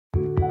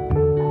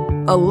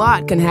A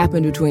lot can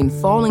happen between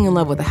falling in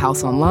love with a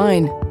house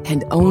online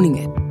and owning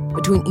it,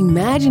 between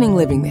imagining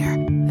living there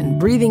and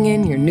breathing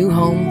in your new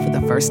home for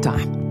the first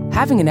time.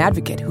 Having an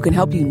advocate who can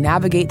help you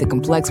navigate the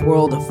complex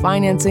world of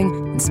financing,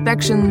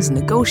 inspections,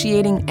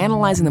 negotiating,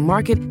 analyzing the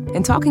market,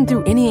 and talking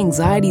through any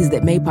anxieties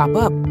that may pop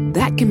up,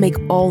 that can make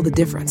all the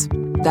difference.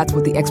 That's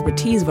what the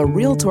expertise of a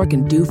Realtor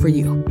can do for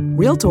you.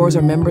 Realtors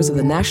are members of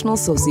the National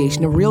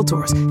Association of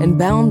Realtors and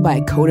bound by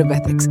a code of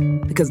ethics,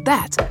 because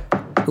that's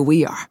who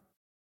we are.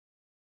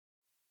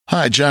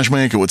 Hi, Josh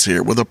Mankiewicz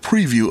here with a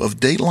preview of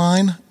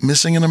Dateline,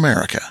 Missing in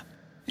America.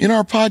 In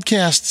our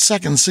podcast's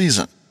second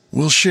season,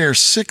 we'll share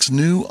 6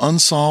 new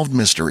unsolved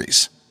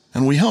mysteries,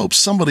 and we hope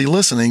somebody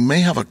listening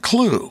may have a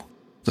clue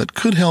that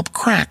could help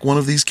crack one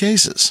of these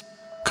cases.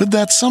 Could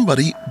that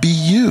somebody be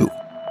you?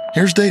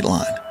 Here's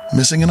Dateline,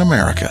 Missing in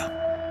America.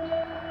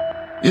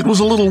 It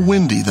was a little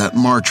windy that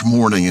March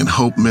morning in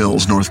Hope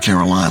Mills, North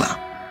Carolina.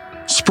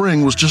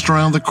 Spring was just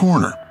around the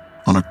corner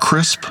on a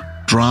crisp,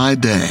 dry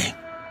day.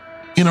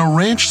 In a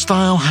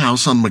ranch-style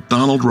house on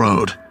McDonald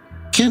Road,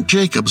 Kent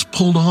Jacobs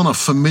pulled on a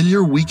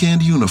familiar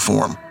weekend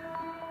uniform,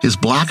 his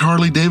black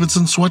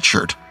Harley-Davidson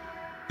sweatshirt,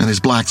 and his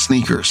black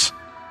sneakers.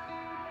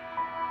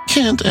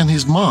 Kent and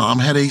his mom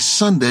had a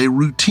Sunday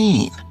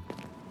routine.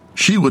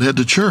 She would head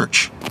to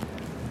church.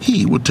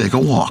 He would take a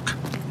walk.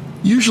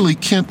 Usually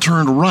Kent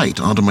turned right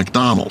onto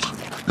McDonald,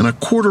 and a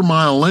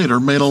quarter-mile later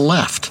made a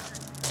left,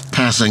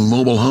 passing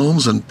mobile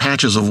homes and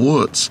patches of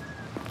woods.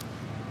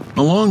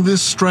 Along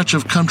this stretch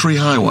of country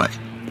highway,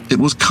 it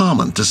was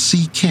common to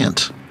see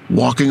Kent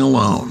walking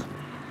alone,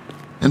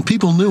 and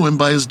people knew him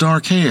by his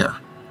dark hair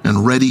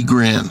and ready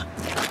grin.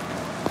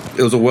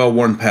 It was a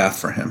well-worn path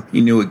for him.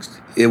 He knew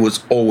it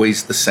was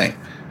always the same,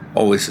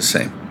 always the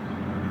same.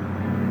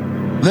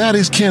 That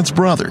is Kent's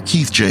brother,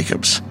 Keith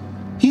Jacobs.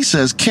 He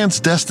says Kent's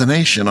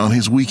destination on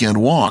his weekend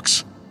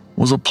walks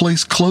was a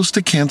place close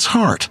to Kent's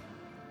heart,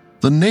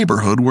 the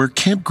neighborhood where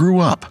Kent grew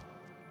up,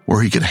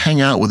 where he could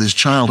hang out with his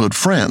childhood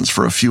friends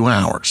for a few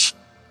hours.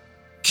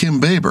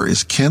 Kim Baber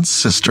is Kent's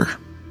sister.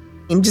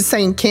 And just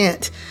saying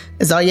Kent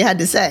is all you had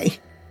to say.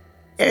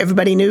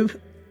 Everybody knew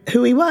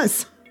who he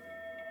was.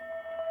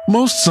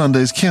 Most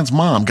Sundays, Kent's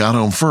mom got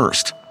home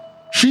first.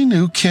 She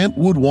knew Kent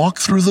would walk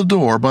through the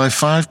door by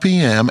 5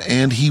 p.m.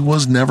 and he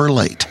was never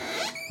late.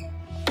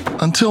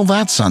 Until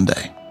that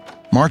Sunday,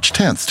 March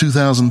 10th,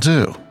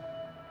 2002.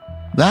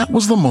 That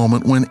was the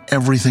moment when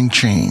everything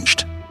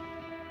changed.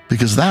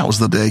 Because that was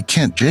the day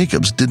Kent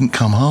Jacobs didn't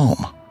come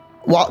home.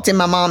 Walked in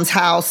my mom's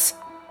house,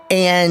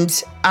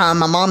 and my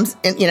mom's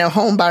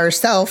home by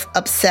herself,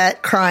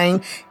 upset,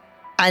 crying.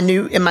 I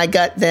knew in my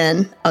gut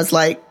then, I was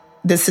like,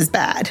 this is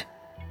bad.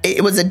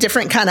 It was a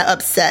different kind of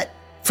upset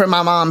for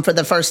my mom for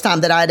the first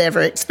time that I'd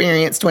ever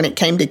experienced when it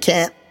came to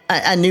Kent.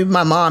 I knew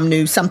my mom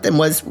knew something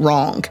was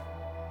wrong.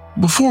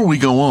 Before we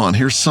go on,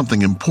 here's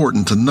something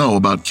important to know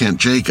about Kent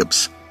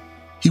Jacobs.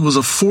 He was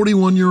a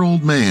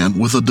 41-year-old man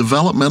with a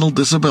developmental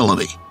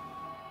disability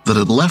that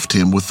had left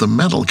him with the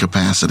mental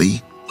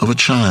capacity of a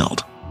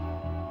child.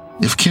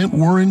 If Kent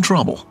were in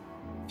trouble,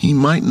 he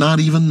might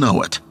not even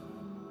know it,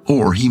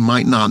 or he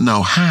might not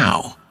know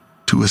how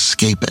to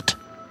escape it.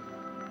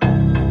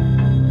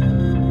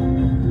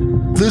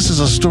 This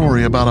is a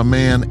story about a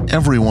man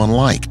everyone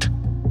liked,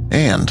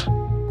 and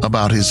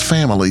about his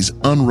family's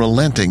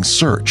unrelenting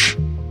search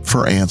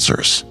for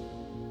answers.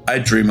 I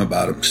dream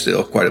about him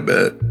still quite a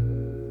bit.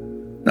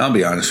 And I'll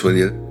be honest with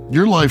you.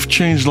 Your life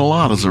changed a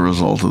lot as a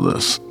result of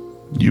this.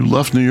 You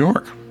left New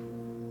York.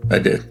 I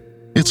did.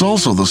 It's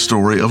also the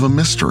story of a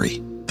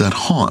mystery that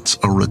haunts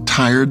a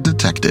retired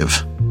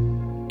detective.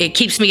 It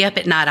keeps me up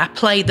at night. I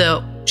play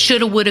the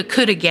shoulda, woulda,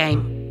 coulda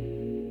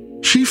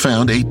game. She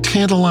found a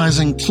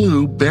tantalizing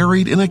clue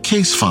buried in a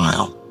case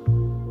file.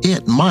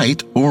 It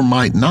might or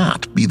might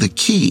not be the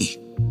key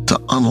to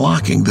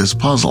unlocking this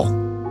puzzle.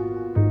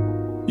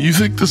 You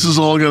think this is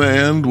all going to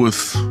end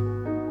with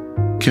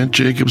Kent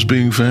Jacobs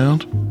being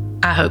found?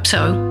 I hope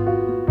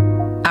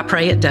so. I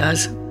pray it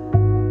does.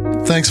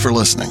 Thanks for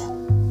listening.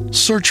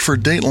 Search for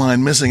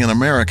Dateline Missing in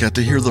America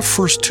to hear the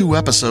first 2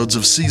 episodes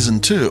of Season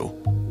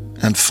 2,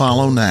 and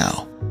follow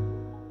now.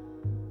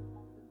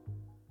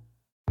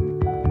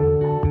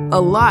 A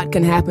lot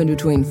can happen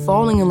between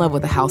falling in love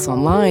with a house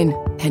online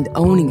and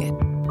owning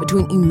it,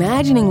 between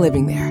imagining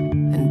living there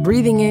and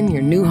breathing in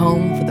your new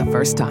home for the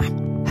first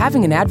time.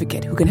 Having an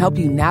advocate who can help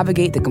you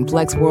navigate the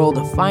complex world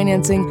of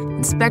financing,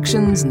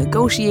 inspections,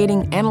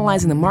 negotiating,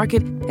 analyzing the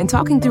market, and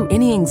talking through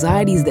any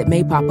anxieties that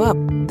may pop up,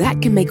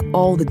 that can make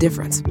all the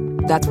difference.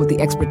 That's what the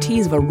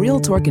expertise of a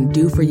Realtor can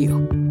do for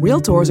you.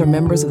 Realtors are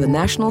members of the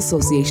National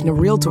Association of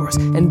Realtors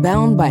and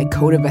bound by a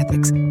code of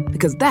ethics,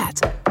 because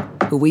that's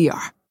who we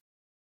are.